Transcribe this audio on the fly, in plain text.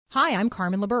Hi, I'm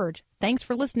Carmen LaBerge. Thanks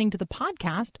for listening to the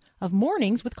podcast of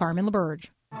Mornings with Carmen LaBerge.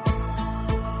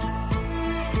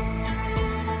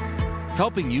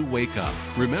 Helping you wake up,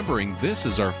 remembering this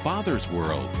is our Father's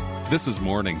world. This is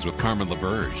Mornings with Carmen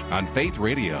LaBerge on Faith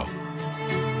Radio. If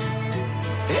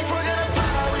we're gonna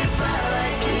fly, we fly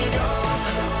like eagles.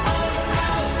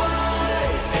 Unstoppable.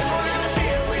 If we're gonna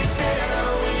fear, we fear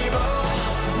no evil.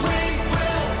 We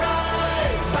will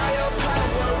rise. By your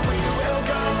power, we will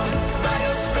go. By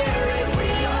your spirit, we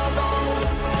are bold.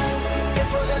 If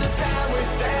we're gonna stand, we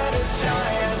stand as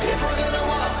giants. If we're gonna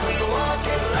walk, we walk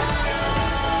as lions.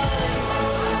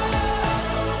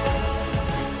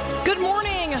 Good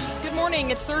morning. Good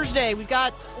morning. It's Thursday. We've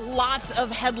got lots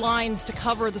of headlines to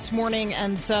cover this morning,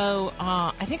 and so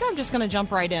I think I'm just going to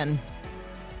jump right in.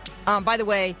 By the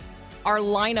way, our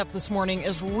lineup this morning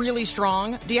is really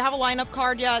strong. Do you have a lineup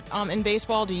card yet in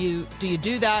baseball? Do you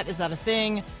do that? Is that a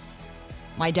thing?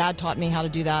 My dad taught me how to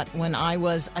do that when I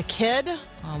was a kid.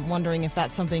 I'm wondering if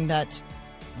that's something that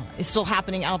is still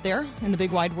happening out there in the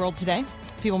big wide world today.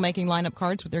 People making lineup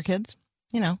cards with their kids,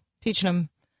 teaching them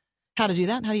how to do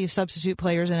that. How do you substitute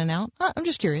players in and out? I'm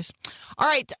just curious. All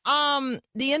right. The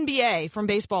NBA, from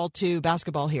baseball to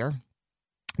basketball here.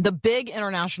 The big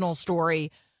international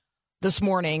story this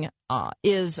morning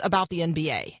is about the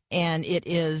NBA. And it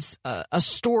is a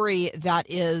story that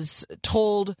is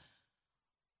told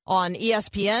on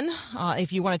ESPN.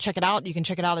 If you want to check it out, you can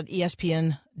check it out at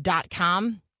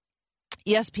ESPN.com.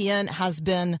 ESPN has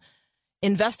been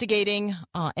investigating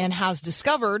and has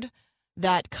discovered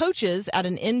that coaches at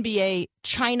an NBA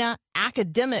China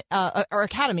academies,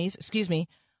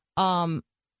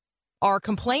 are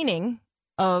complaining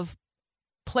of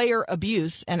player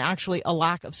abuse and actually a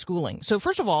lack of schooling. So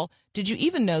first of all, did you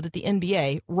even know that the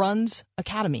NBA runs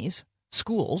academies,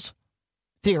 schools,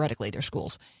 theoretically they're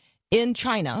schools, in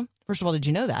China? First of all, did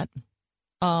you know that?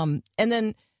 And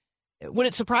then would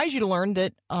it surprise you to learn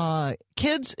that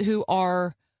kids who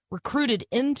are recruited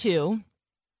into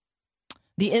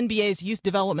the NBA's youth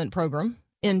development program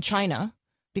in China,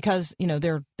 because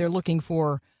they're looking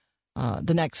for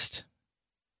the next,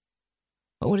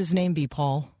 what would his name be,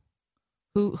 Paul?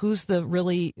 Who's the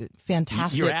really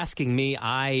fantastic? You're asking me.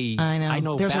 I know. I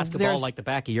know basketball like the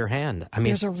back of your hand. I mean,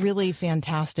 there's a really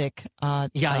fantastic. I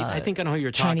think I know who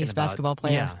you're talking Chinese about. basketball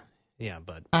player. Yeah,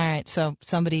 but all right. So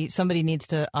somebody needs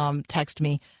to text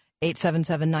me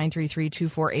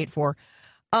 877-933-2484.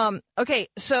 Okay,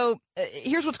 so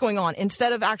here's what's going on.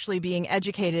 Instead of actually being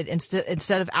educated,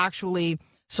 instead of actually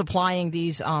supplying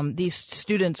these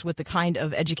students with the kind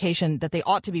of education that they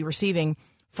ought to be receiving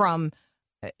from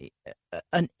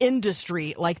an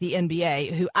industry like the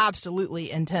NBA, who absolutely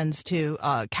intends to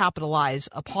capitalize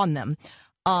upon them,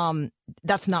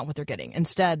 that's not what they're getting.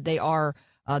 Instead, there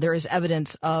is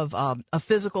evidence of a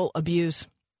physical abuse,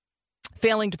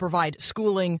 failing to provide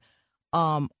schooling,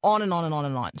 on and on and on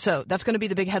and on. So that's going to be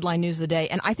the big headline news of the day.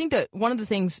 And I think that one of the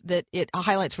things that it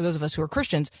highlights for those of us who are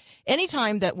Christians,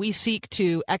 anytime that we seek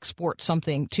to export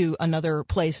something to another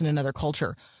place in another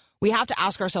culture, we have to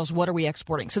ask ourselves, what are we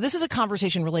exporting? So this is a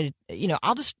conversation related,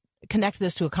 I'll just connect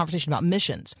this to a conversation about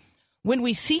missions. When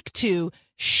we seek to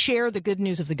share the good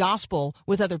news of the gospel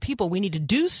with other people, we need to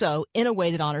do so in a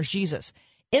way that honors Jesus.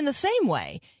 In the same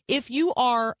way, if you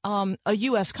are a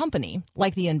U.S. company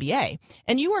like the NBA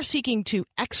and you are seeking to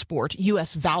export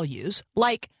U.S. values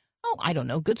like,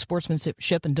 good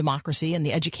sportsmanship and democracy and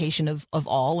the education of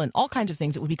all and all kinds of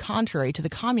things that would be contrary to the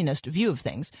communist view of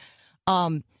things,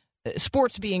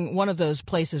 sports being one of those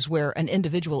places where an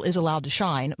individual is allowed to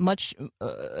shine, much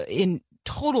in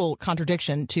total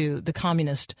contradiction to the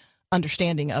communist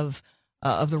understanding of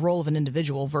the role of an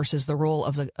individual versus the role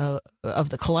of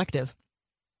the collective,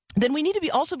 then we need to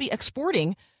also be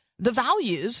exporting the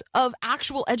values of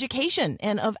actual education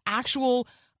and of actual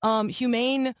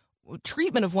humane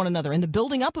treatment of one another and the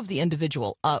building up of the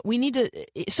individual. We need to.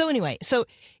 So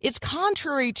it's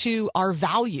contrary to our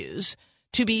values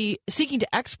to be seeking to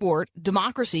export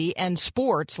democracy and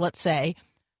sports, let's say,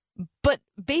 but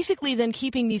basically then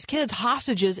keeping these kids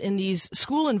hostages in these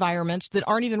school environments that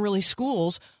aren't even really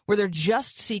schools, where they're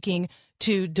just seeking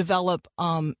to develop,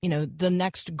 the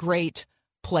next great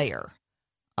player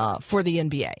for the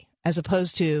NBA, as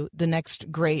opposed to the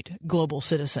next great global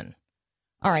citizen.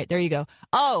 All right, there you go.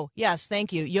 Oh, yes,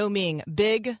 thank you. Yao Ming,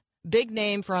 big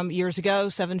name from years ago,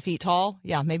 7 feet tall.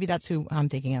 Yeah, maybe that's who I'm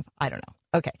thinking of. I don't know.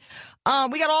 Okay.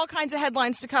 We got all kinds of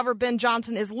headlines to cover. Ben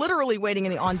Johnson is literally waiting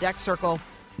in the on-deck circle.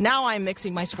 Now I'm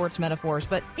mixing my sports metaphors,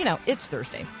 but, it's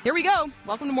Thursday. Here we go.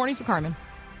 Welcome to Mornings with Carmen.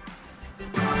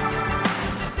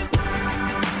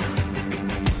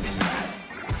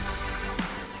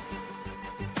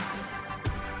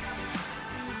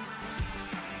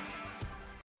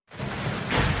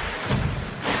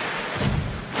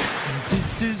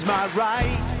 This is my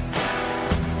right,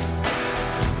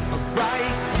 a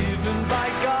right given by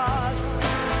God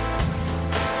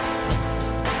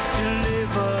to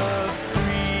live a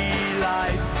free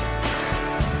life,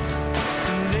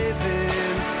 to live in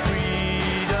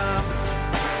freedom.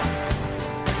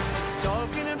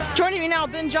 Talking about Joining me now,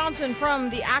 Ben Johnson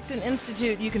from the Acton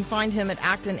Institute. You can find him at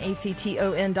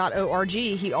acton.org.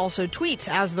 He also tweets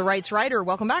as the rights writer.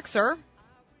 Welcome back, sir.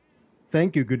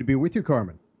 Thank you. Good to be with you,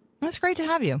 Carmen. It's great to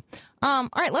have you. All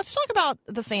right, let's talk about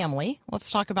the family.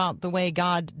 Let's talk about the way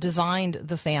God designed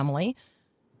the family.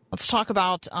 Let's talk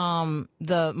about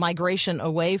the migration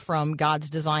away from God's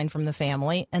design from the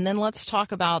family. And then let's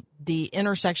talk about the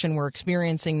intersection we're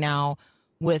experiencing now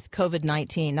with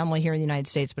COVID-19, not only here in the United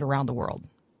States, but around the world.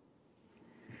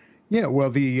 Yeah, well,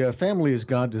 the family as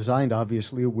God designed,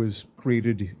 obviously, was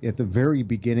created at the very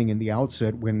beginning in the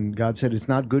outset when God said it's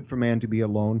not good for man to be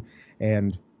alone,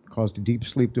 and caused a deep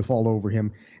sleep to fall over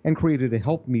him, and created a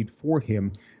helpmeet for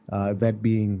him, that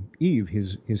being Eve,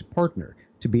 his partner,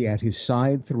 to be at his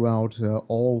side throughout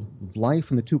all of life.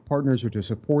 And the two partners are to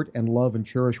support and love and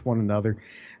cherish one another.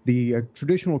 The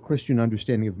traditional Christian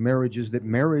understanding of marriage is that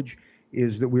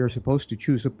we are supposed to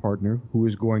choose a partner who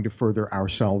is going to further our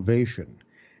salvation.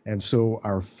 And so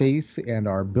our faith and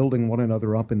our building one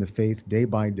another up in the faith day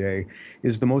by day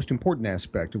is the most important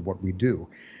aspect of what we do.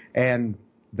 And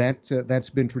that's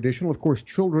been traditional. Of course,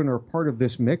 children are part of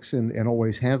this mix and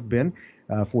always have been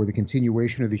for the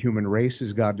continuation of the human race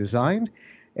as God designed.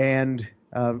 And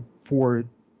for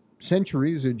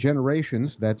centuries and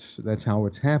generations, that's how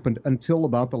it's happened until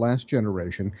about the last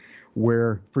generation,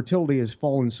 where fertility has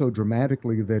fallen so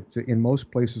dramatically that in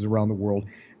most places around the world,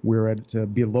 we're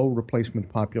at below replacement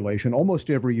population. Almost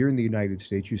every year in the United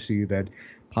States, you see that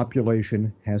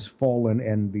population has fallen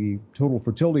and the total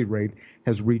fertility rate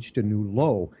has reached a new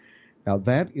low. Now,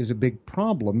 that is a big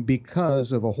problem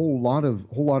because of a whole lot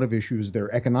of issues. There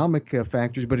are economic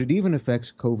factors, but it even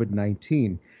affects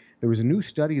COVID-19. There was a new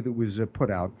study that was put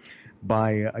out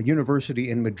by a university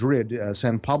in Madrid,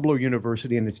 San Pablo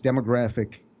University, and its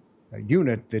demographic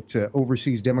unit that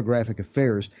oversees demographic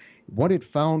affairs. What it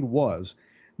found was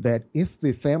that if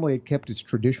the family had kept its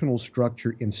traditional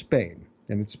structure in Spain,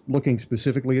 and it's looking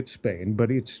specifically at Spain, but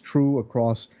it's true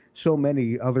across so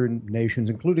many other nations,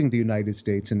 including the United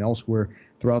States and elsewhere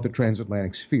throughout the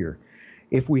transatlantic sphere,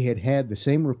 if we had had the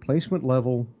same replacement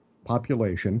level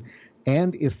population,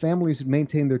 and if families had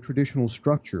maintained their traditional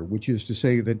structure, which is to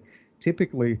say that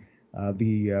typically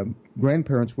the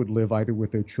grandparents would live either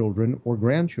with their children or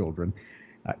grandchildren,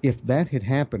 if that had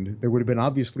happened, there would have been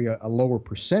obviously a lower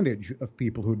percentage of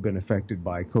people who had been affected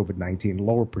by COVID-19,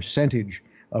 lower percentage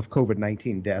of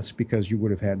COVID-19 deaths, because you would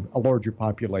have had a larger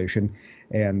population,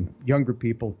 and younger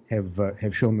people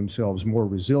have shown themselves more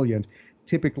resilient.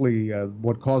 Typically,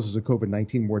 what causes a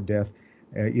COVID-19 more death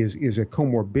is a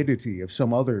comorbidity of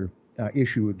some other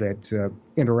issue that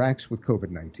interacts with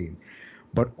COVID-19.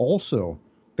 But also,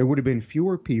 there would have been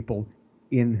fewer people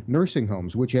in nursing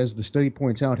homes, which, as the study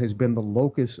points out, has been the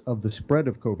locus of the spread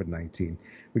of COVID-19.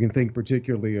 We can think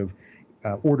particularly of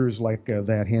orders like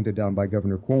that handed down by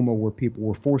Governor Cuomo, where people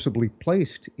were forcibly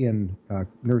placed in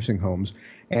nursing homes,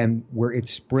 and where it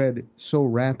spread so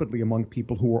rapidly among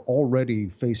people who were already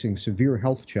facing severe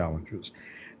health challenges.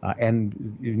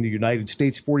 And in the United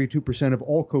States, 42% of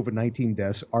all COVID-19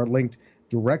 deaths are linked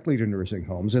directly to nursing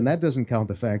homes. And that doesn't count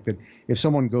the fact that if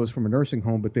someone goes from a nursing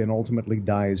home but then ultimately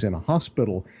dies in a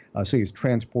hospital, say is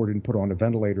transported and put on a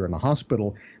ventilator in a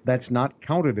hospital, that's not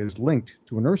counted as linked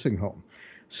to a nursing home.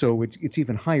 So it's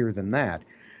even higher than that.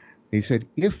 They said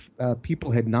if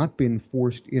people had not been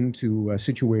forced into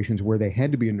situations where they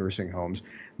had to be in nursing homes,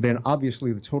 then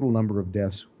obviously the total number of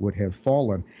deaths would have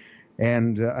fallen.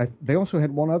 And they also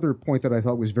had one other point that I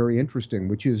thought was very interesting,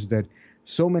 which is that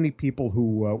so many people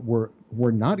who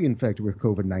were not infected with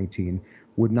COVID-19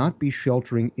 would not be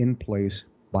sheltering in place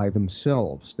by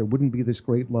themselves. There wouldn't be this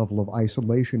great level of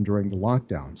isolation during the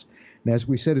lockdowns. And as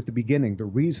we said at the beginning, the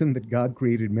reason that God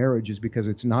created marriage is because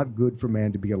it's not good for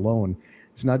man to be alone.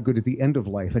 It's not good at the end of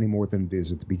life any more than it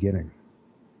is at the beginning.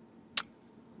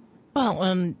 Well,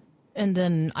 and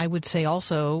then I would say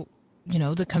also,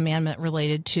 the commandment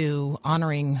related to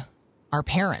honoring our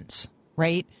parents,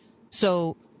 right?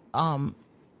 So I'm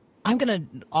going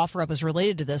to offer up as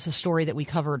related to this a story that we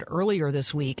covered earlier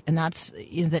this week, and that's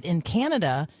that in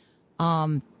Canada,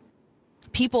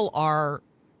 people are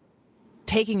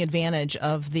taking advantage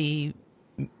of the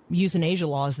euthanasia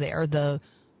laws there, the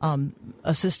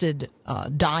assisted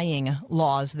dying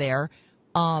laws there,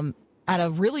 at a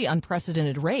really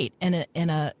unprecedented rate. And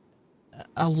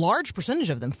a large percentage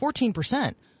of them,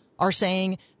 14%, are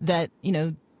saying that,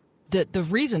 the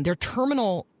reason their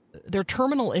terminal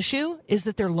issue is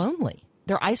that they're lonely.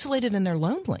 They're isolated and they're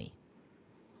lonely.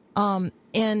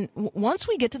 And once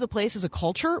we get to the place as a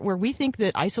culture where we think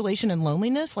that isolation and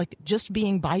loneliness, like just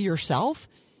being by yourself,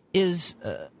 is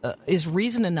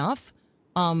reason enough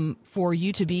for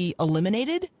you to be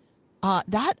eliminated,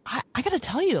 that I got to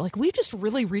tell you, like, we've just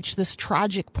really reached this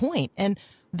tragic point. And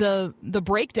the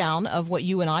breakdown of what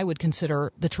you and I would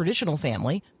consider the traditional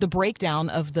family, the breakdown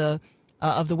of the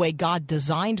way God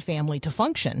designed family to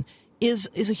function, is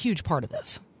a huge part of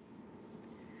this.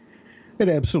 It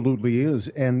absolutely is,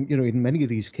 and in many of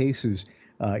these cases,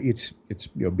 it's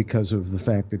because of the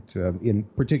fact that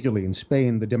particularly in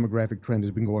Spain, the demographic trend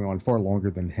has been going on far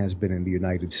longer than has been in the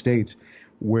United States,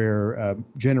 where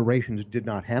generations did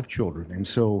not have children, and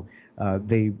so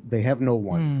they have no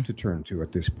one to turn to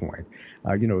at this point.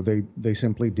 They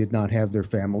simply did not have their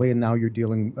family, and now you're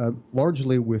dealing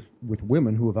largely with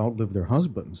women who have outlived their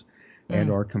husbands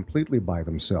and are completely by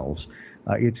themselves.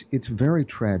 It's very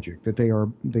tragic that they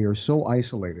are so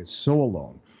isolated, so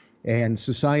alone. And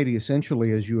society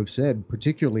essentially, as you have said,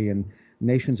 particularly in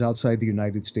nations outside the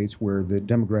United States where the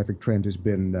demographic trend has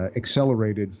been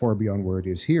accelerated far beyond where it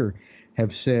is here,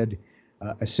 have said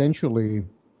essentially,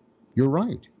 you're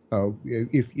right.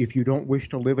 If you don't wish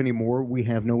to live anymore, we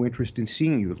have no interest in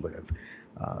seeing you live.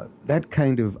 That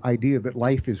kind of idea that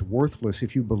life is worthless,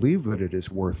 if you believe that it is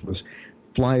worthless,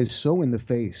 flies so in the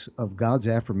face of God's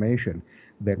affirmation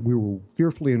that we were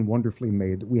fearfully and wonderfully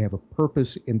made, that we have a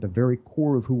purpose in the very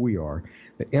core of who we are,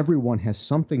 that everyone has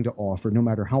something to offer, no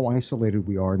matter how isolated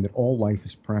we are, and that all life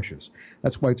is precious.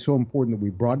 That's why it's so important that we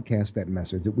broadcast that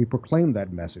message, that we proclaim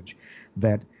that message,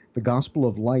 that the gospel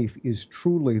of life is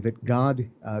truly that God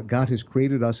has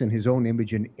created us in his own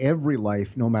image in every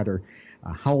life, no matter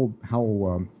how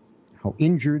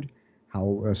injured,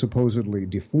 how supposedly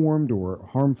deformed or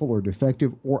harmful or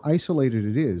defective or isolated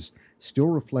it is, still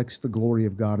reflects the glory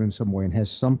of God in some way and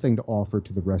has something to offer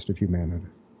to the rest of humanity.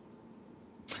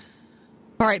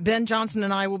 All right, Ben Johnson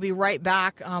and I will be right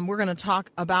back. We're going to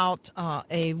talk about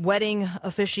a wedding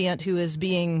officiant who is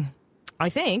being, I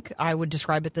think I would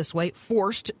describe it this way,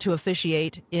 forced to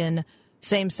officiate in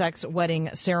same-sex wedding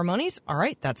ceremonies. All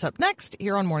right, that's up next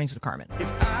here on Mornings with Carmen.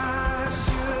 If I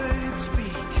should speak,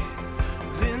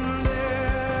 then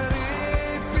let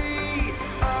it be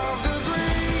of the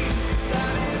grace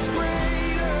that is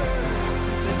greater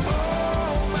than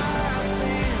all my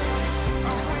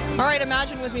sin. All right,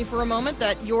 imagine with me for a moment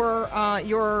that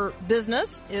your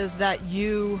business is that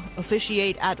you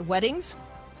officiate at weddings,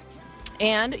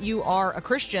 and you are a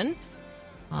Christian,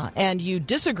 and you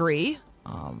disagree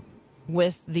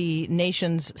with the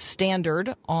nation's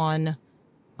standard on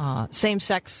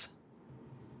same-sex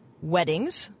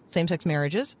weddings, same-sex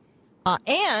marriages,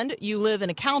 and you live in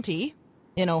a county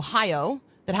in Ohio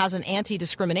that has an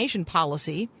anti-discrimination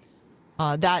policy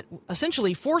that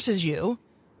essentially forces you,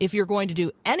 if you're going to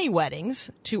do any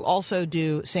weddings, to also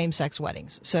do same-sex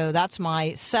weddings. So that's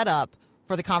my setup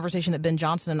for the conversation that Ben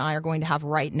Johnson and I are going to have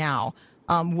right now.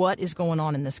 What is going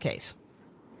on in this case?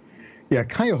 Yeah,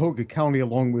 Cuyahoga County,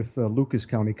 along with Lucas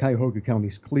County. Cuyahoga County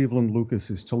is Cleveland, Lucas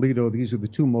is Toledo. These are the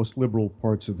two most liberal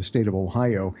parts of the state of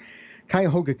Ohio.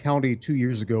 Cuyahoga County 2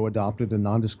 years ago adopted a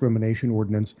non-discrimination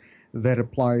ordinance that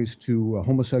applies to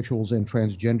homosexuals and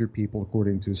transgender people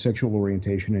according to sexual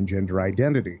orientation and gender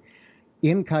identity.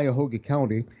 In Cuyahoga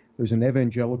County, there's an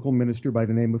evangelical minister by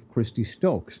the name of Christy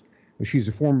Stokes. She's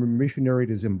a former missionary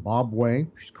to Zimbabwe.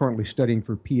 She's currently studying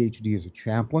for a PhD as a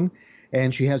chaplain,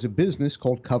 and she has a business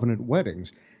called Covenant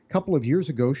Weddings. A couple of years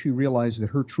ago, she realized that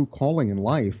her true calling in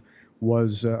life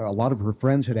was a lot of her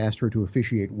friends had asked her to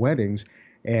officiate weddings,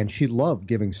 and she loved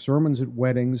giving sermons at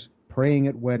weddings, praying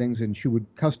at weddings, and she would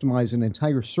customize an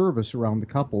entire service around the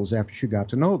couples after she got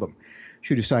to know them.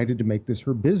 She decided to make this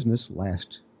her business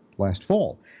last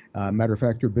fall. Matter of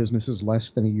fact, her business is less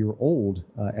than a year old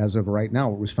as of right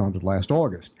now. It was founded last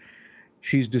August.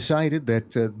 She's decided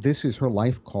that this is her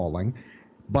life calling,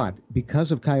 but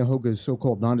because of Cuyahoga's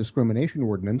so-called non-discrimination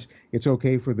ordinance, it's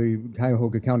okay for the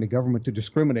Cuyahoga County government to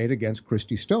discriminate against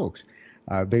Christy Stokes.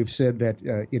 They've said that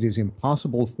it is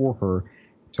impossible for her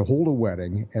to hold a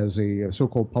wedding as a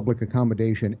so-called public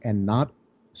accommodation and not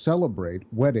celebrate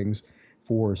weddings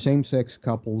for same-sex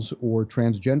couples or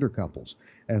transgender couples.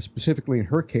 Specifically in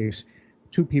her case,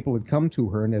 two people had come to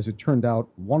her, and as it turned out,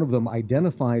 one of them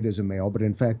identified as a male, but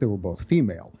in fact they were both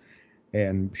female.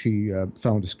 And she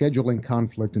found a scheduling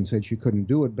conflict and said she couldn't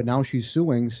do it, but now she's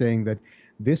suing, saying that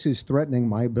this is threatening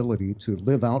my ability to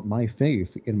live out my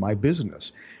faith in my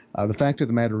business. The fact of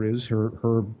the matter is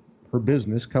her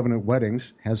business, Covenant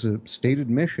Weddings, has a stated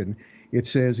mission It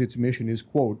says its mission is,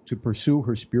 quote, to pursue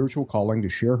her spiritual calling, to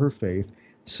share her faith,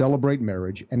 celebrate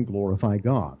marriage, and glorify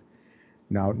God.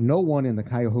 Now, no one in the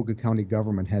Cuyahoga County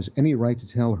government has any right to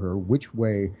tell her which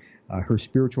way her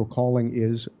spiritual calling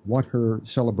is, what her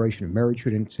celebration of marriage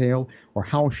should entail, or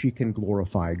how she can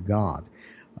glorify God.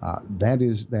 That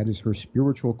is her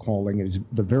spiritual calling. It is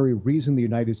the very reason the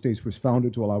United States was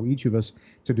founded, to allow each of us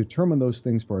to determine those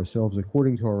things for ourselves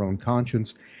according to our own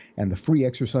conscience. And the free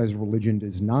exercise of religion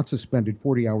is not suspended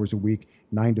 40 hours a week,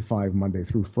 9 to 5, Monday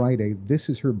through Friday. This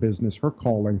is her business, her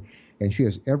calling, and she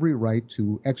has every right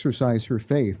to exercise her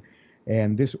faith.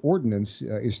 And this ordinance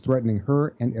is threatening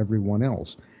her and everyone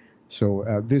else.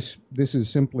 So this is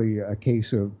simply a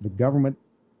case of the government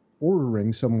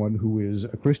ordering someone who is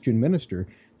a Christian minister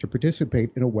to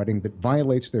participate in a wedding that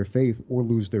violates their faith or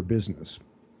lose their business.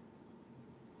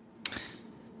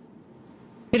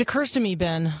 It occurs to me,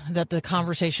 Ben, that the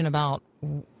conversation about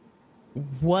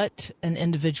what an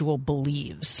individual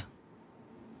believes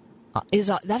is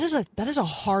a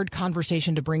hard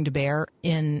conversation to bring to bear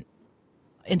in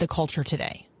the culture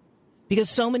today, because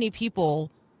so many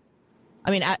people. I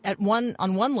mean,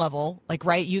 on one level, like,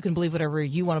 right, you can believe whatever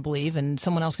you want to believe, and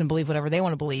someone else can believe whatever they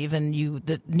want to believe, and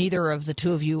neither of the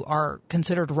two of you are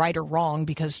considered right or wrong,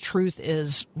 because truth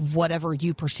is whatever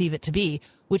you perceive it to be,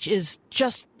 which is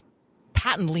just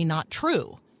patently not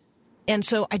true. And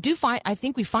so I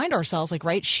think we find ourselves like,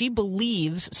 right, she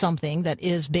believes something that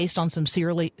is based on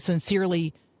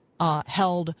sincerely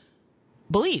held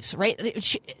beliefs, right?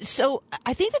 So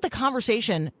I think that the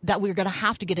conversation that we're going to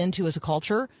have to get into as a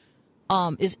culture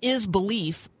is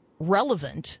belief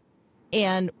relevant,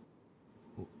 and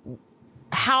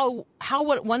how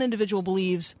what one individual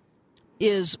believes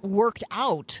is worked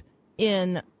out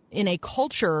in a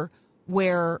culture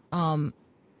where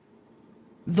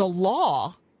the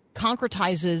law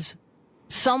concretizes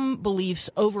some beliefs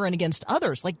over and against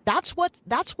others. Like that's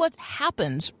what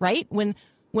happens, right? When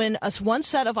one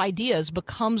set of ideas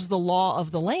becomes the law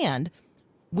of the land,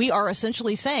 we are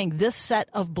essentially saying this set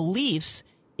of beliefs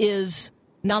is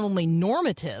not only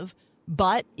normative,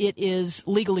 but it is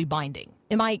legally binding.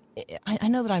 I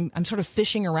know that I'm sort of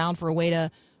fishing around for a way to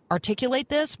articulate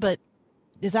this, but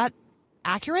is that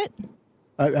accurate?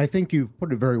 I think you've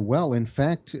put it very well. In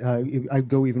fact, I'd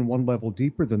go even one level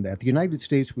deeper than that. The United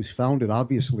States was founded,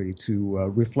 obviously, to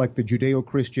reflect the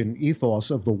Judeo-Christian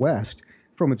ethos of the West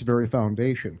from its very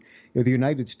foundation. The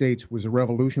United States was a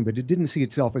revolution, but it didn't see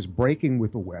itself as breaking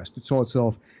with the West. It saw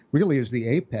itself really as the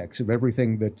apex of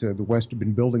everything that the West had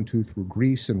been building to through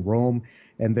Greece and Rome,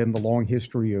 and then the long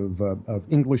history of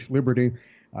English liberty,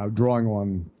 drawing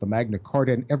on the Magna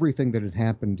Carta and everything that had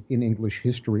happened in English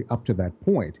history up to that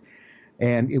point.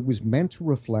 And it was meant to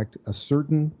reflect a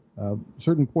certain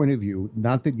point of view,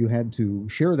 not that you had to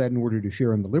share that in order to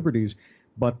share in the liberties,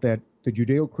 but that the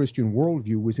Judeo-Christian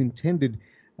worldview was intended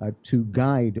to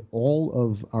guide all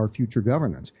of our future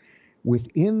governance.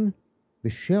 Within the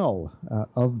shell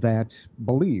of that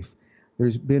belief,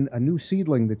 there's been a new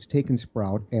seedling that's taken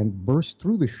sprout and burst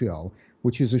through the shell,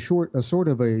 which is a sort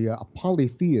of a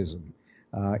polytheism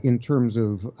in terms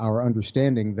of our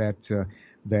understanding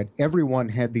that everyone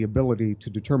had the ability to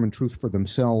determine truth for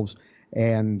themselves,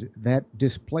 and that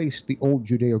displaced the old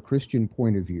Judeo-Christian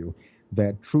point of view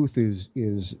that truth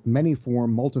is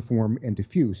many-form, multiform, and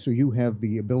diffuse, so you have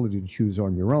the ability to choose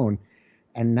on your own.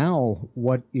 And now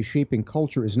what is shaping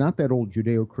culture is not that old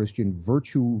Judeo-Christian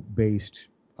virtue-based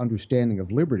understanding of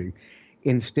liberty.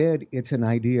 Instead, it's an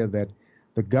idea that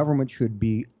the government should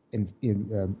be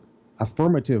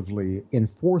affirmatively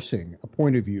enforcing a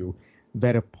point of view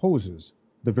that opposes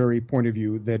the very point of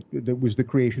view that was the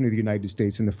creation of the United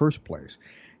States in the first place,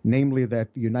 namely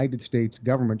that the United States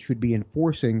government should be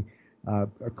enforcing a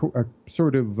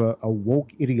sort of a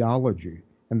woke ideology,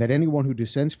 and that anyone who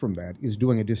dissents from that is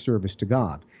doing a disservice to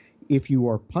God. If you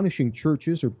are punishing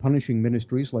churches or punishing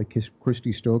ministries like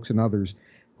Christy Stokes and others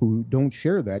who don't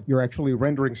share that, you're actually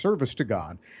rendering service to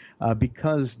God,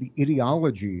 because the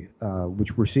ideology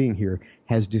which we're seeing here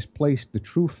has displaced the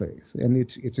true faith, and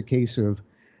it's a case of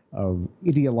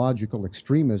ideological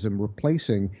extremism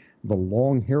replacing the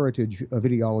long heritage of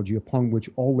ideology upon which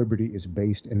all liberty is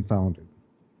based and founded.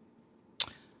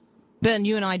 Ben,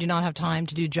 you and I do not have time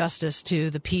to do justice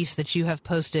to the piece that you have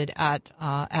posted at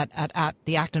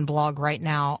the Acton blog right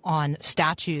now on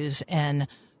statues and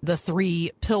the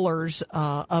three pillars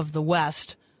of the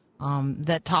West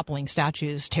that toppling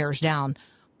statues tears down.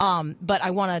 But I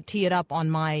want to tee it up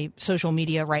on my social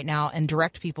media right now and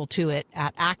direct people to it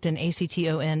at acton.org.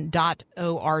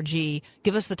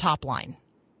 Give us the top line.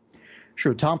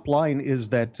 Sure. Top line is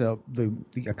that the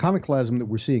iconoclasm that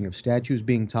we're seeing of statues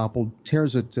being toppled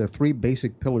tears at three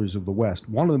basic pillars of the West.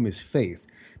 One of them is faith,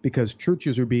 because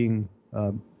churches are being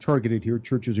targeted here.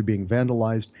 Churches are being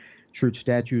vandalized. Church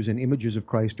statues and images of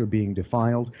Christ are being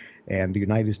defiled. And the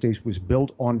United States was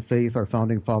built on faith. Our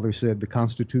founding father said the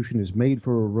Constitution is made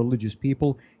for a religious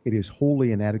people. It is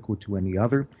wholly inadequate to any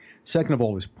other. Second of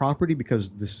all is property, because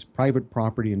this is private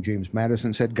property, and James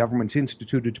Madison said government's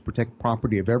instituted to protect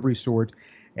property of every sort,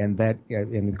 and that,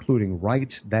 and including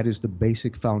rights. That is the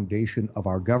basic foundation of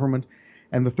our government.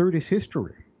 And the third is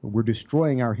history. We're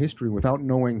destroying our history without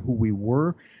knowing who we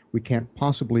were. We can't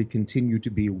possibly continue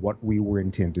to be what we were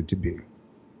intended to be.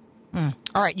 All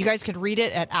right. You guys can read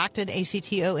it at acton.org.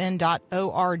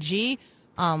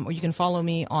 Or you can follow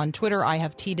me on Twitter. I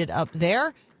have teed it up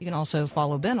there. You can also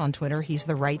follow Ben on Twitter. He's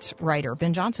the Rights Writer.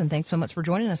 Ben Johnson, thanks so much for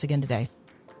joining us again today.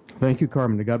 Thank you,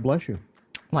 Carmen. God bless you.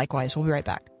 Likewise. We'll be right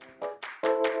back.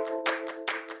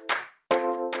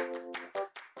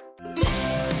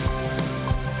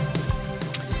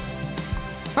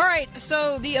 All right.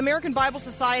 So the American Bible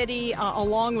Society,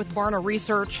 along with Barna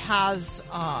Research, has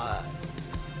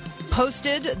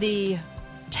posted the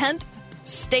 10th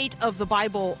State of the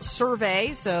Bible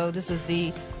Survey. So this is the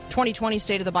 2020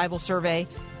 State of the Bible Survey.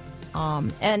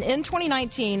 And in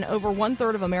 2019, over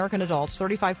one-third of American adults,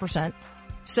 35%,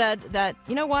 said that,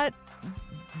 you know what,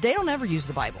 they don't ever use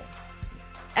the Bible.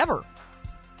 Ever.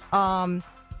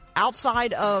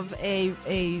 Outside of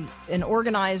an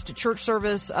organized church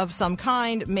service of some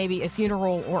kind, maybe a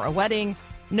funeral or a wedding,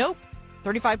 nope,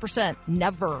 35%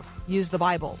 never use the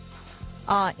Bible.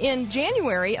 In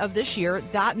January of this year,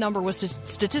 that number was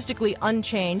statistically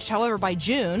unchanged. However, by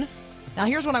June, now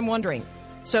here's what I'm wondering.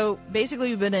 So basically,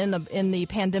 we've been in the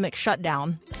pandemic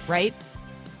shutdown, right?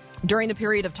 During the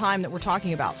period of time that we're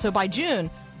talking about. So by June,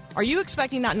 are you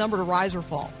expecting that number to rise or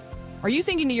fall? Are you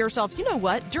thinking to yourself, you know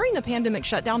what? During the pandemic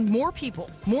shutdown, more people,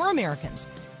 more Americans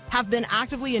have been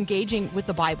actively engaging with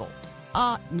the Bible.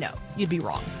 No, you'd be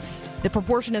wrong. The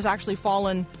proportion has actually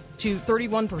fallen to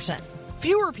 31%.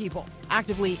 Fewer people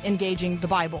actively engaging the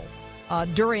Bible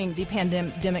during the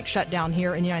pandemic shutdown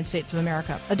here in the United States of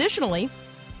America. Additionally,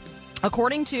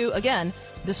 according to, again,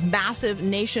 this massive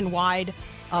nationwide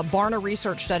Barna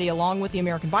Research study along with the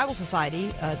American Bible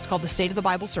Society, it's called the State of the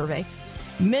Bible Survey,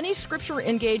 many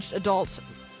Scripture-engaged adults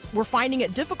were finding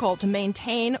it difficult to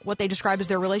maintain what they describe as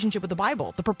their relationship with the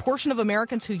Bible. The proportion of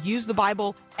Americans who use the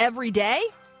Bible every day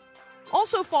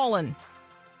also fallen.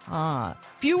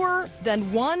 Fewer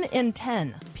than 1 in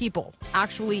 10 people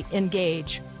actually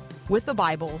engage with the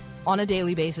Bible on a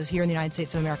daily basis here in the United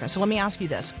States of America. So let me ask you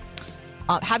this.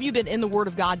 Have you been in the Word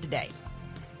of God today?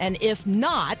 And if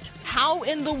not, how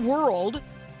in the world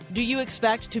do you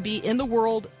expect to be in the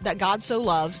world that God so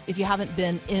loves if you haven't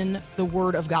been in the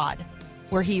Word of God,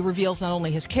 where He reveals not only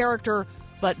His character,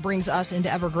 but brings us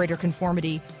into ever greater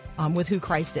conformity with who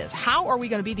Christ is? How are we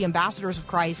going to be the ambassadors of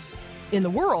Christ in the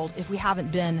world if we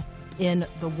haven't been in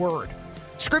the Word?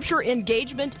 Scripture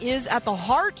engagement is at the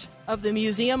heart of the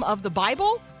Museum of the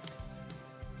Bible.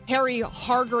 Harry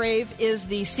Hargrave is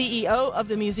the CEO of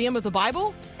the Museum of the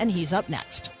Bible, and he's up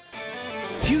next.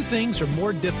 Few things are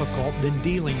more difficult than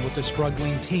dealing with a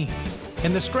struggling teen.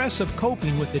 And the stress of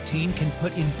coping with the teen can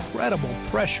put incredible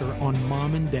pressure on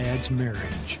mom and dad's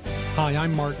marriage. Hi,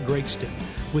 I'm Mark Gregston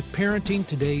with Parenting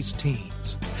Today's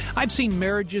Teens. I've seen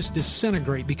marriages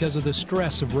disintegrate because of the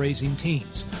stress of raising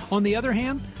teens. On the other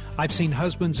hand, I've seen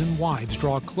husbands and wives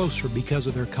draw closer because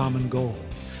of their common goal.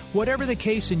 Whatever the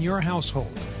case in your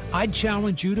household, I'd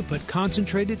challenge you to put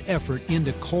concentrated effort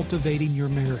into cultivating your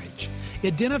marriage.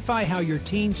 Identify how your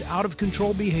teen's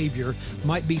out-of-control behavior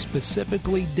might be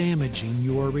specifically damaging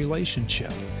your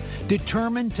relationship.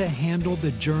 Determine to handle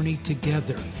the journey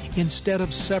together instead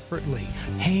of separately.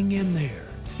 Hang in there.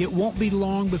 It won't be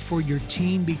long before your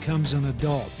teen becomes an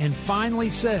adult and finally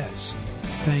says,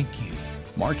 thank you.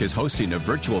 Mark is hosting a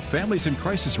virtual Families in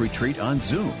Crisis retreat on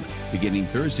Zoom beginning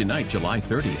Thursday night, July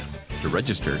 30th. To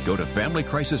register, go to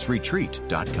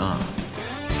FamilyCrisisRetreat.com.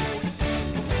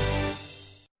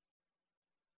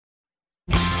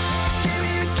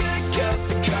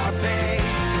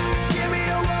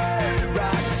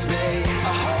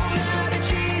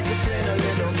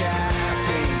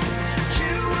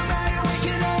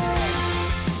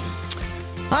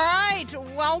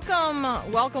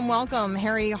 Welcome,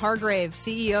 Harry Hargrave,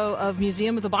 CEO of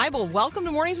Museum of the Bible. Welcome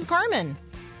to Mornings with Carmen.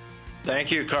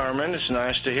 Thank you, Carmen. It's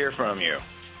nice to hear from you.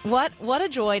 What a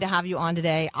joy to have you on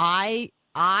today. I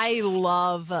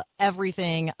love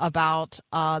everything about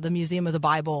the Museum of the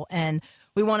Bible, and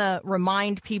we want to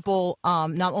remind people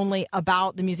not only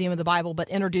about the Museum of the Bible, but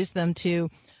introduce them to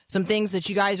some things that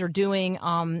you guys are doing.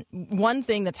 One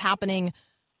thing that's happening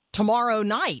tomorrow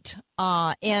night,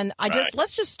 and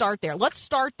let's just start there. Let's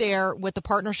start there with the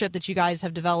partnership that you guys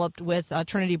have developed with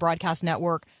Trinity Broadcast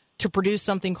Network to produce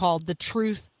something called The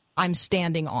Truth I'm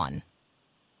Standing On.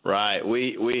 Right.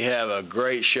 We have a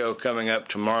great show coming up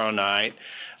tomorrow night,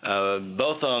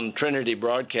 both on Trinity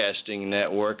Broadcasting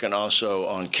Network and also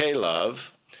on K-Love.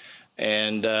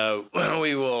 And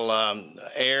we will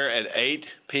air at 8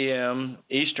 p.m.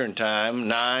 Eastern Time,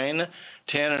 9,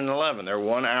 10, and 11. They're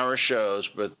 1-hour shows,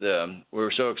 but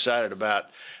we're so excited about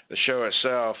the show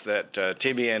itself that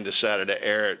TBN decided to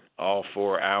air it all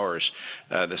 4 hours,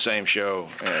 the same show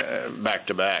back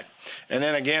to back. And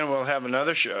then again, we'll have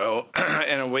another show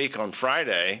in a week on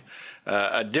Friday,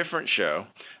 a different show,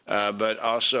 but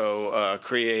also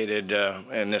created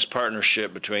in this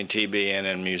partnership between TBN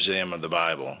and Museum of the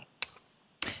Bible.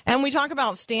 And we talk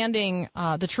about standing,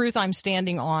 the truth I'm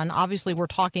standing on. Obviously, we're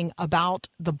talking about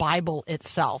the Bible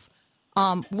itself.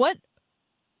 Make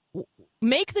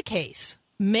the case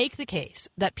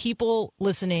that people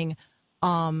listening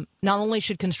not only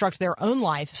should construct their own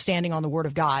life standing on the Word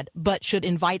of God, but should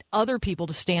invite other people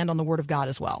to stand on the Word of God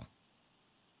as well.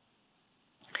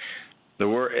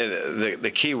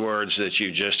 The key words that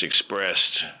you just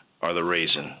expressed are the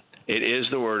reason. It is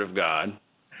the Word of God,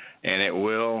 and it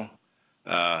will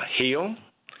heal,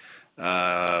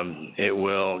 it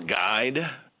will guide,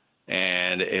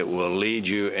 and it will lead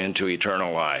you into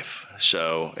eternal life.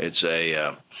 So it's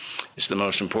the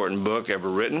most important book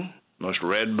ever written, most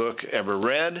read book ever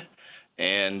read,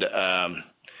 and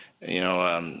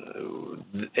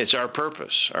it's our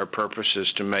purpose. Our purpose is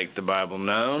to make the Bible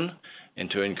known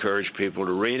and to encourage people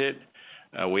to read it.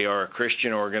 We are a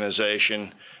Christian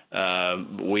organization.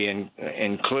 We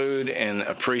include and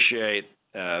appreciate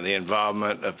the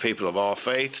involvement of people of all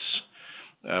faiths.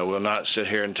 We'll not sit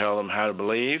here and tell them how to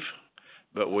believe,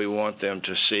 but we want them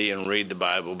to see and read the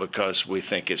Bible because we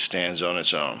think it stands on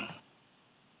its own.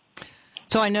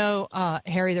 So I know,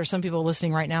 Harry, there's some people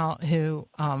listening right now who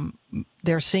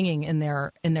they're singing in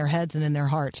their heads and in their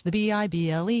hearts, the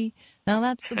Bible. Now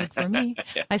that's the book for me.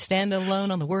 Yeah. I stand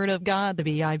alone on the Word of God, the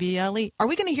Bible. Are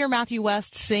we going to hear Matthew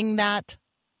West sing that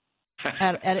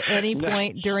at any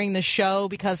point during the show?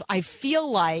 Because I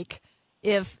feel like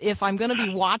if I'm going to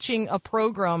be watching a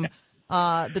program,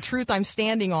 The Truth I'm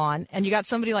Standing On, and you got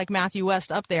somebody like Matthew West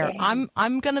up there, I'm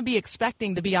going to be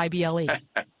expecting the Bible.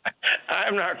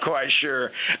 I'm not quite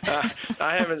sure.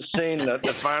 I haven't seen the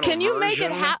final version. Can you make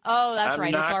it happen? Oh, that's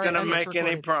right. I'm not going to make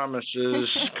any promises,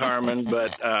 Carmen,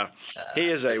 but he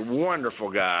is a wonderful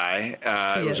guy.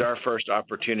 It was our first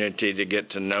opportunity to get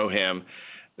to know him.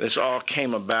 This all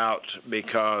came about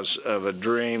because of a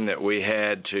dream that we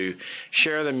had to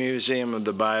share the Museum of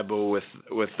the Bible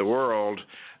with the world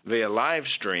via live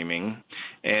streaming,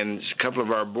 and a couple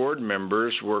of our board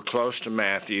members were close to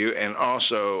Matthew and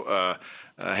also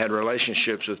had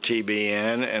relationships with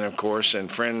TBN, and of course in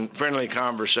friendly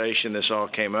conversation this all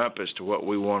came up as to what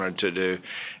we wanted to do,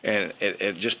 and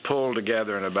it just pulled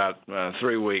together in about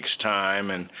 3 weeks' time.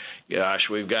 And gosh,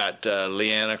 we've got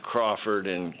Leanna Crawford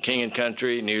and King and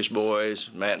Country, Newsboys,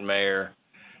 Matt Mayer,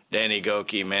 Danny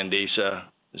Goki, Mandisa,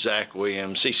 Zach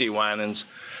Williams, CeCe Winans,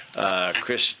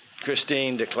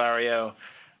 Christine DeClario,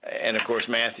 and, of course,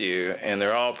 Matthew, and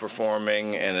they're all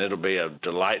performing, and it'll be a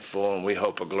delightful and we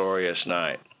hope a glorious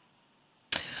night.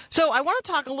 So I want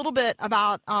to talk a little bit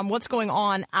about what's going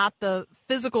on at the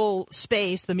physical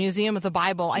space, the Museum of the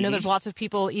Bible. I know there's lots of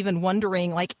people even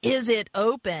wondering, like, is it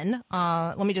open?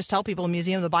 Let me just tell people the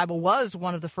Museum of the Bible was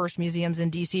one of the first museums in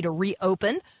D.C. to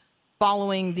reopen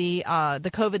following the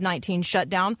COVID-19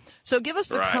 shutdown. So give us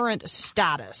the current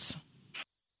status.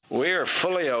 We are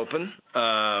fully open.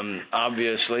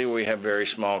 Obviously, we have very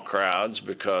small crowds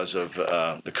because of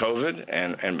the COVID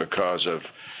and because of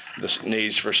the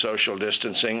needs for social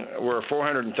distancing. We're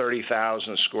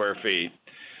 430,000 square feet.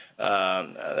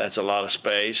 That's a lot of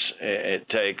space. It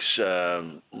takes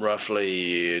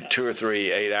roughly 2 or 3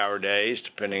 8-hour days,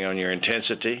 depending on your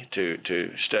intensity,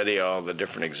 to study all the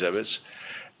different exhibits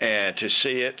and to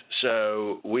see it.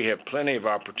 So we have plenty of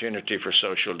opportunity for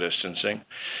social distancing.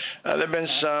 There have been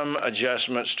some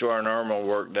adjustments to our normal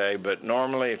workday, but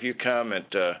normally if you come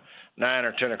at 9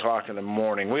 or 10 o'clock in the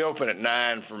morning, we open at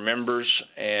 9 for members,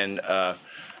 and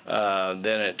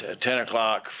then at 10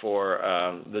 o'clock for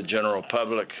the general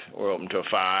public, we're open till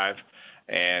 5.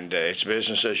 And it's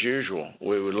business as usual.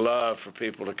 We would love for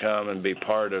people to come and be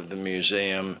part of the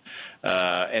museum.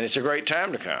 And it's a great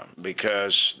time to come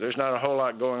because there's not a whole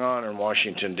lot going on in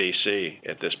Washington, D.C.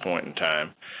 at this point in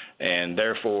time. And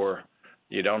therefore,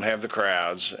 You don't have the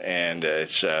crowds, and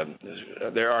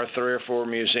there are 3 or 4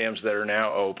 museums that are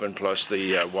now open, plus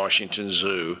the Washington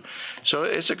Zoo. So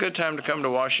it's a good time to come to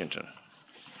Washington.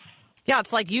 Yeah,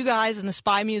 it's like you guys in the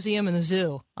Spy Museum and the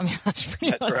zoo. I mean, that's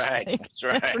pretty much right. it. That's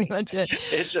right. That's pretty much it.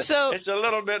 It's a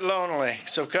little bit lonely,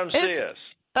 so come see us.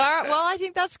 All right. Well, I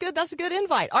think that's good. That's a good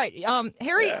invite. All right.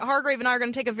 Harry Hargrave and I are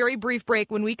going to take a very brief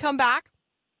break. When we come back,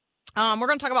 we're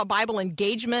going to talk about Bible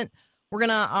engagement. We're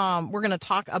gonna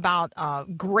talk about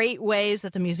great ways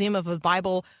that the Museum of the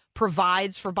Bible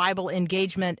provides for Bible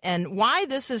engagement, and why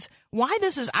this is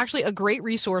actually a great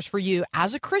resource for you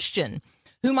as a Christian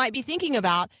who might be thinking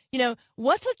about,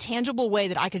 what's a tangible way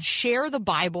that I could share the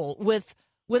Bible with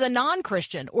a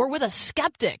non-Christian, or with a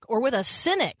skeptic, or with a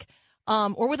cynic,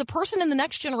 or with a person in the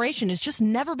next generation who's just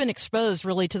never been exposed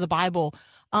really to the Bible.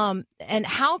 And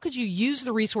how could you use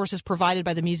the resources provided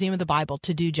by the Museum of the Bible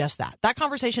to do just that? That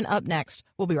conversation up next.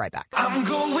 We'll be right back. I'm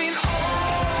going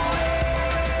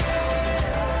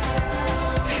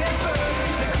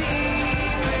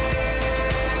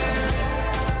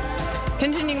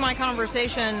Continuing my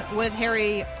conversation with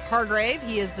Harry Hargrave.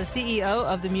 He is the CEO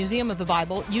of the Museum of the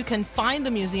Bible. You can find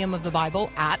the Museum of the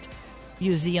Bible at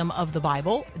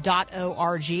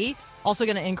museumofthebible.org. Also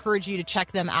going to encourage you to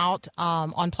check them out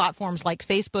on platforms like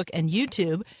Facebook and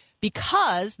YouTube,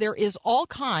 because there is all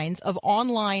kinds of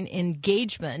online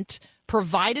engagement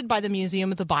provided by the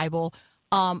Museum of the Bible.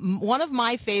 One of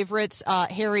my favorites,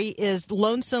 Harry, is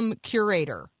Lonesome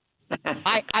Curator.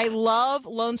 I love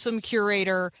Lonesome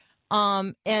Curator.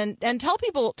 And tell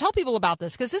people about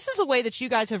this, because this is a way that you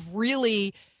guys have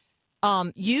really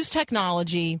used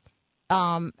technology,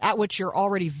 at which you're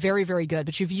already very, very good.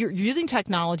 But you're using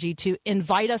technology to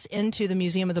invite us into the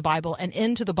Museum of the Bible and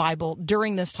into the Bible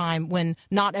during this time when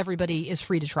not everybody is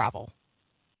free to travel.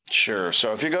 Sure.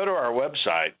 So if you go to our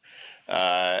website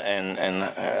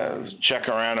and check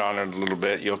around on it a little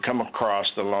bit, you'll come across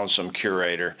the Lonesome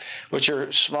Curator, which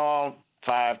are small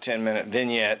 5-10 minute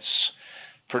vignettes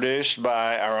produced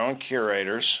by our own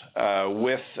curators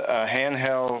with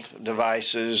handheld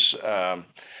devices,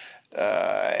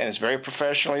 and it's very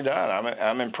professionally done.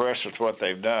 I'm impressed with what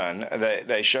they've done.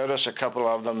 They showed us a couple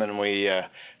of them, and we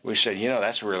said,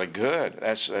 that's really good.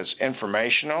 That's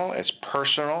informational. It's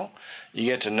personal. You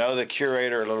get to know the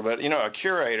curator a little bit. A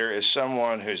curator is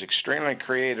someone who's extremely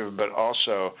creative, but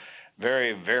also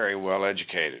very, very well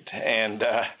educated. And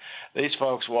these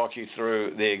folks walk you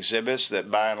through the exhibits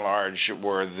that, by and large,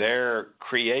 were their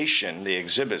creation. The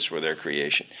exhibits were their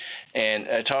creation. And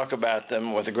talk about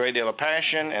them with a great deal of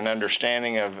passion and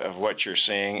understanding of what you're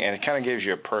seeing, and it kind of gives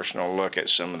you a personal look at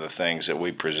some of the things that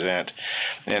we present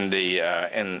in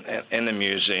the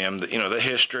museum. The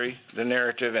history, the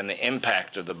narrative, and the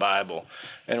impact of the Bible.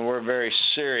 And we're very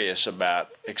serious about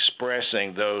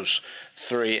expressing those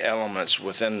 3 elements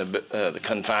within the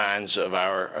confines of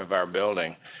our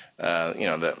building.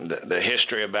 The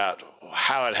history about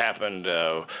how it happened,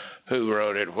 who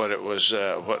wrote it, what it was,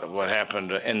 what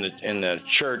happened in the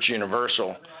Church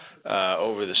Universal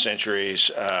over the centuries,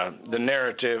 the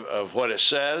narrative of what it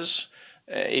says,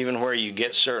 even where you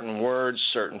get certain words,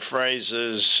 certain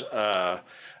phrases,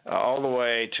 all the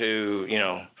way to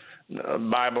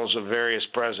Bibles of various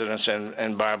presidents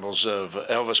and Bibles of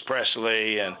Elvis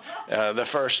Presley, and the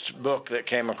first book that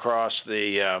came across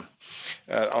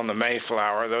on the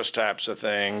Mayflower, those types of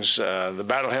things. The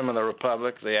Battle Hymn of the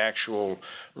Republic, the actual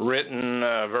written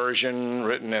version,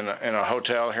 written in a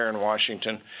hotel here in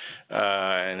Washington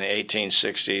in the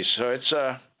 1860s. So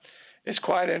it's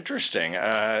quite interesting.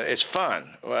 It's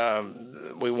fun.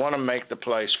 We want to make the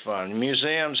place fun.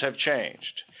 Museums have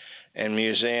changed, and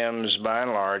museums, by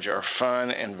and large, are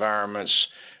fun environments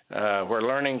where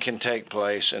learning can take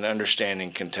place and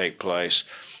understanding can take place.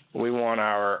 We want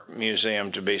our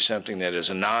museum to be something that is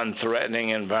a non-threatening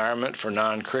environment for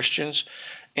non-Christians,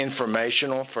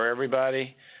 informational for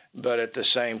everybody, but at the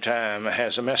same time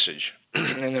has a message.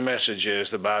 And the message is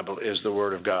the Bible is the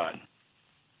Word of God.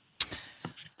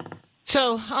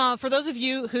 So for those of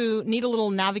you who need a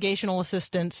little navigational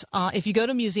assistance, if you go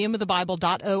to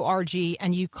museumofthebible.org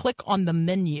and you click on the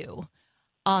menu,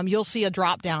 you'll see a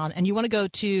drop-down, and you want to go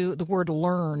to the word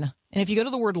Learn. And if you go to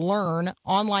the word Learn,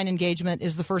 online engagement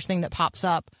is the first thing that pops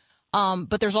up.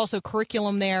 But there's also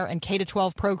curriculum there and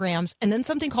K-12 programs, and then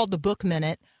something called the Book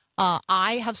Minute.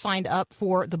 I have signed up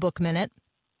for the Book Minute,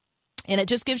 and it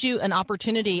just gives you an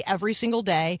opportunity every single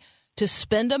day to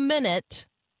spend a minute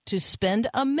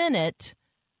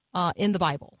in the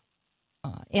Bible.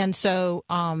 And so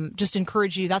just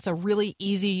encourage you, that's a really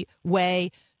easy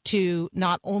way to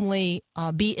not only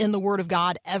be in the Word of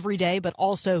God every day, but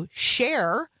also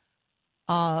share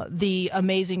the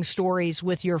amazing stories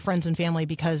with your friends and family,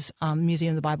 because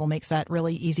Museum of the Bible makes that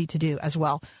really easy to do as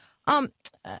well.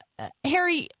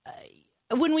 Harry,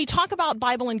 when we talk about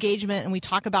Bible engagement and we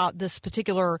talk about this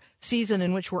particular season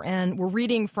in which we're in, we're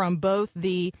reading from both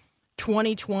the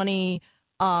 2020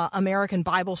 American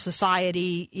Bible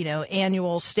Society,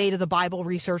 annual State of the Bible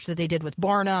research that they did with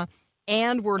Barna,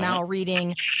 and we're now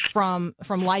reading from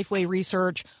Lifeway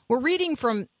Research. We're reading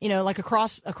from,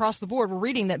 across the board, we're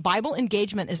reading that Bible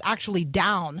engagement is actually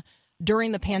down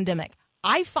during the pandemic.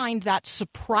 I find that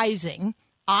surprising.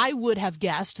 I would have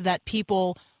guessed that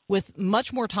people with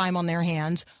much more time on their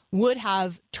hands would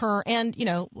have turned, and,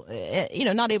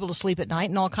 not able to sleep at night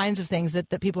and all kinds of things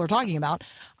that people are talking about.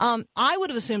 I would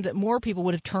have assumed that more people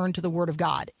would have turned to the Word of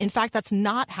God. In fact, that's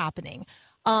not happening.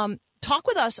 Talk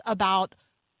with us about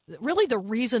really the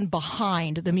reason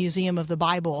behind the Museum of the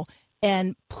Bible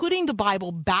and putting the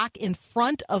Bible back in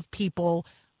front of people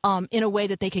in a way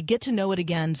that they could get to know it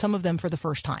again, some of them for the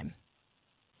first time.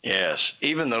 Yes,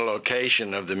 even the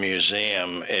location of the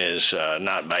museum is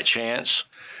not by chance.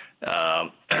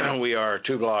 We are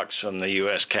 2 blocks from the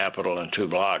U.S. Capitol and 2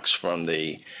 blocks from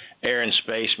the Air and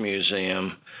Space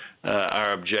Museum.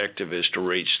 Our objective is to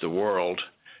reach the world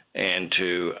and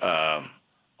to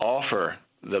offer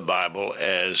the Bible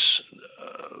as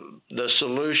the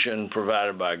solution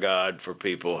provided by God for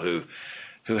people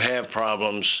who have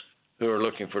problems, who are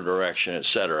looking for direction,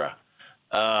 etc.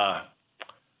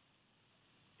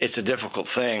 It's a difficult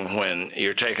thing when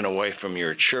you're taken away from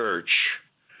your church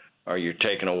or you're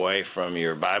taken away from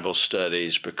your Bible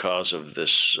studies because of this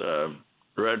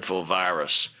dreadful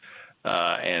virus.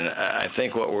 And I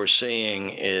think what we're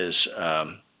seeing is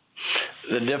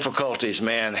the difficulties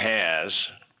man has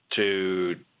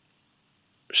to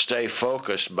stay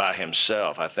focused by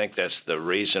himself. I think that's the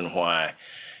reason why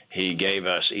he gave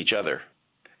us each other.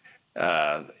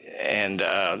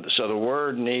 So the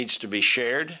word needs to be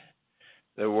shared.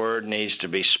 The word needs to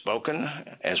be spoken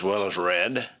as well as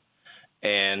read.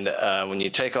 And when you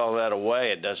take all that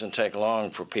away, it doesn't take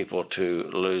long for people to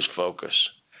lose focus.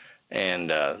 And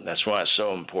that's why it's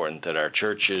so important that our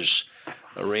churches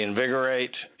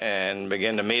reinvigorate and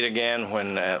begin to meet again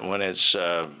when it's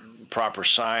proper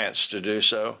science to do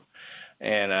so.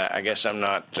 And I guess I'm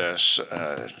not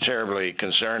terribly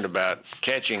concerned about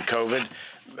catching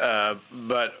COVID,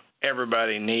 but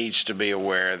everybody needs to be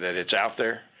aware that it's out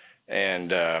there.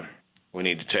 And we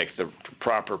need to take the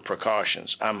proper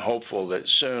precautions. I'm hopeful that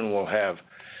soon we'll have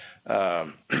a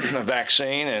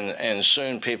vaccine, and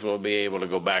soon people will be able to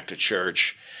go back to church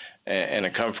in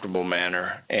a comfortable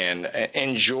manner and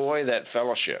enjoy that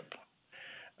fellowship.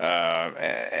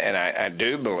 And I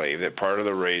do believe that part of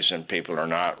the reason people are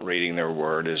not reading their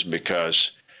word is because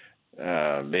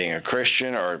being a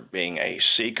Christian or being a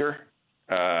seeker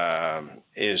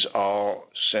is all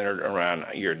centered around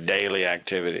your daily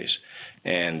activities.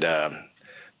 And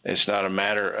it's not a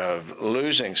matter of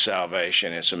losing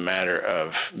salvation. It's a matter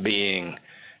of being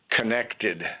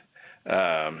connected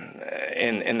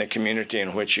in the community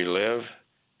in which you live.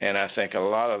 And I think a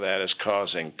lot of that is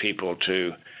causing people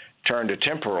to turn to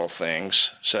temporal things,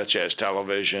 such as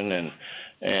television and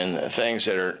things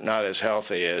that are not as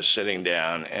healthy as sitting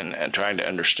down and trying to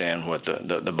understand what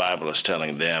the Bible is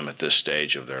telling them at this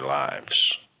stage of their lives.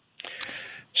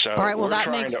 So all right, well, we're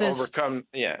trying to overcome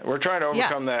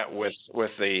that with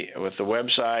the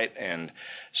website and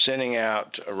sending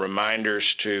out reminders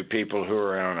to people who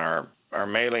are on our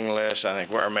mailing list. I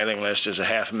think our mailing list is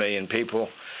 500,000 people,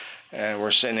 and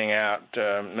we're sending out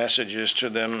messages to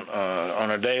them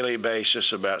on a daily basis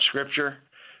about Scripture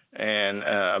and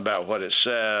about what it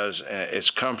says, its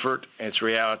comfort, its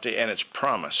reality, and its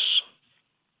promise.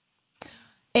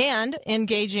 And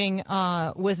engaging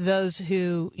with those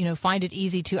who, find it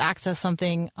easy to access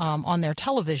something on their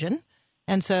television.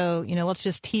 And so, let's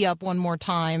just tee up one more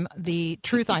time the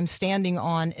Truth I'm Standing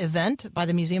On event by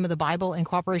the Museum of the Bible in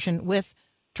cooperation with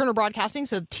Turner Broadcasting.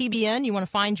 So TBN, you want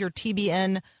to find your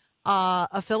TBN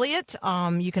affiliate.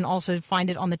 You can also find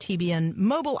it on the TBN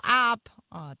mobile app,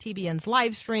 TBN's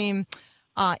live stream.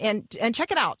 And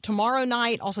check it out tomorrow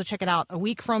night. Also check it out a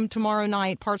week from tomorrow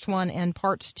night, parts 1 and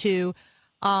parts 2.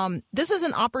 This is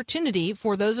an opportunity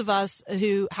for those of us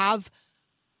who have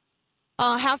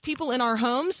people in our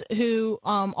homes who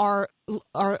are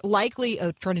likely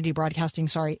Trinity Broadcasting,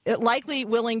 likely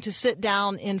willing to sit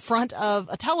down in front of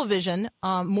a television,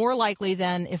 more likely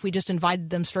than if we just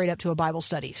invited them straight up to a Bible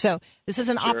study. So this is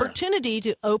an opportunity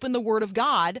to open the Word of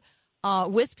God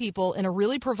with people in a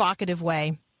really provocative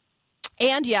way.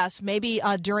 And yes, maybe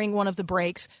during one of the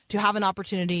breaks to have an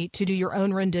opportunity to do your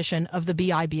own rendition of the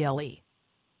BIBLE.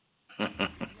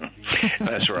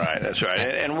 That's right.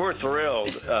 And we're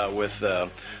thrilled with the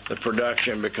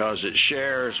production because it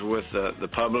shares with the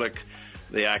public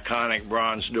the iconic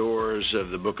bronze doors of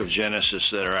the Book of Genesis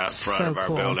that are out front of our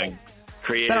building.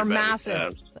 Created that are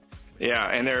massive.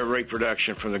 And they're a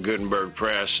reproduction from the Gutenberg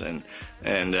Press. And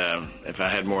if I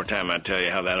had more time, I'd tell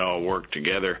you how that all worked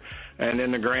together. And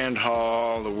then the Grand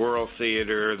Hall, the World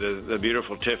Theater, the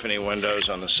beautiful Tiffany windows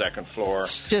on the second floor.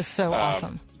 It's just so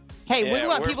awesome. Hey, we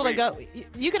want people to go.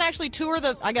 You can actually tour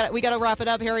we got to wrap it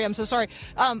up, Harry. I'm so sorry.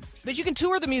 But you can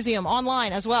tour the museum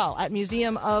online as well at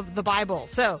Museum of the Bible.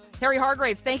 So, Harry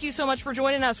Hargrave, thank you so much for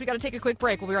joining us. We got to take a quick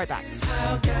break. We'll be right back.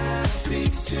 How God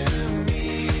speaks to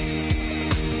me.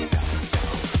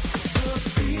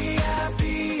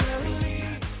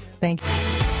 Thank you.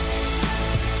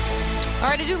 All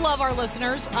right, I do love our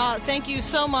listeners. Thank you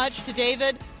so much to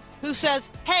David, who says,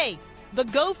 hey, the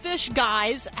Go Fish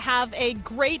guys have a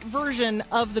great version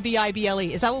of the Bible.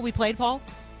 Is that what we played, Paul?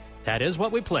 That is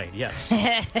what we played, yes.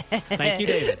 Thank you,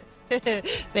 David.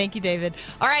 Thank you, David.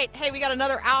 All right, hey, we got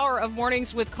another hour of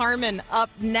Mornings with Carmen up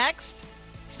next.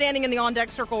 Standing in the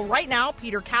on-deck circle right now,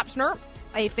 Peter Kapsner,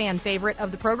 a fan favorite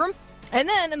of the program. And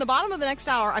then in the bottom of the next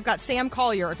hour, I've got Sam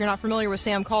Collier. If you're not familiar with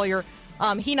Sam Collier,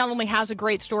 he not only has a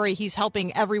great story, he's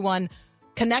helping everyone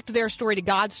connect their story to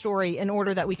God's story in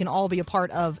order that we can all be a part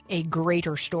of a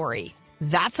greater story.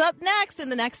 That's up next in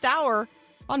the next hour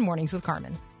on Mornings with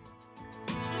Carmen.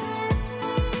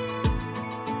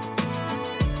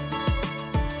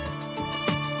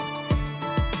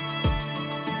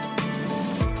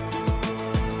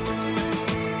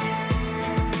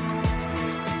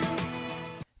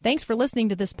 Thanks for listening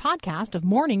to this podcast of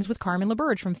Mornings with Carmen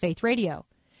LaBerge from Faith Radio.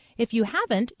 If you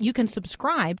haven't, you can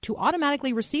subscribe to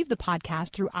automatically receive the podcast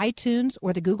through iTunes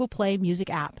or the Google Play Music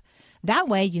app. That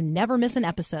way, you never miss an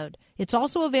episode. It's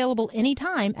also available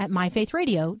anytime at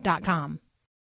myfaithradio.com.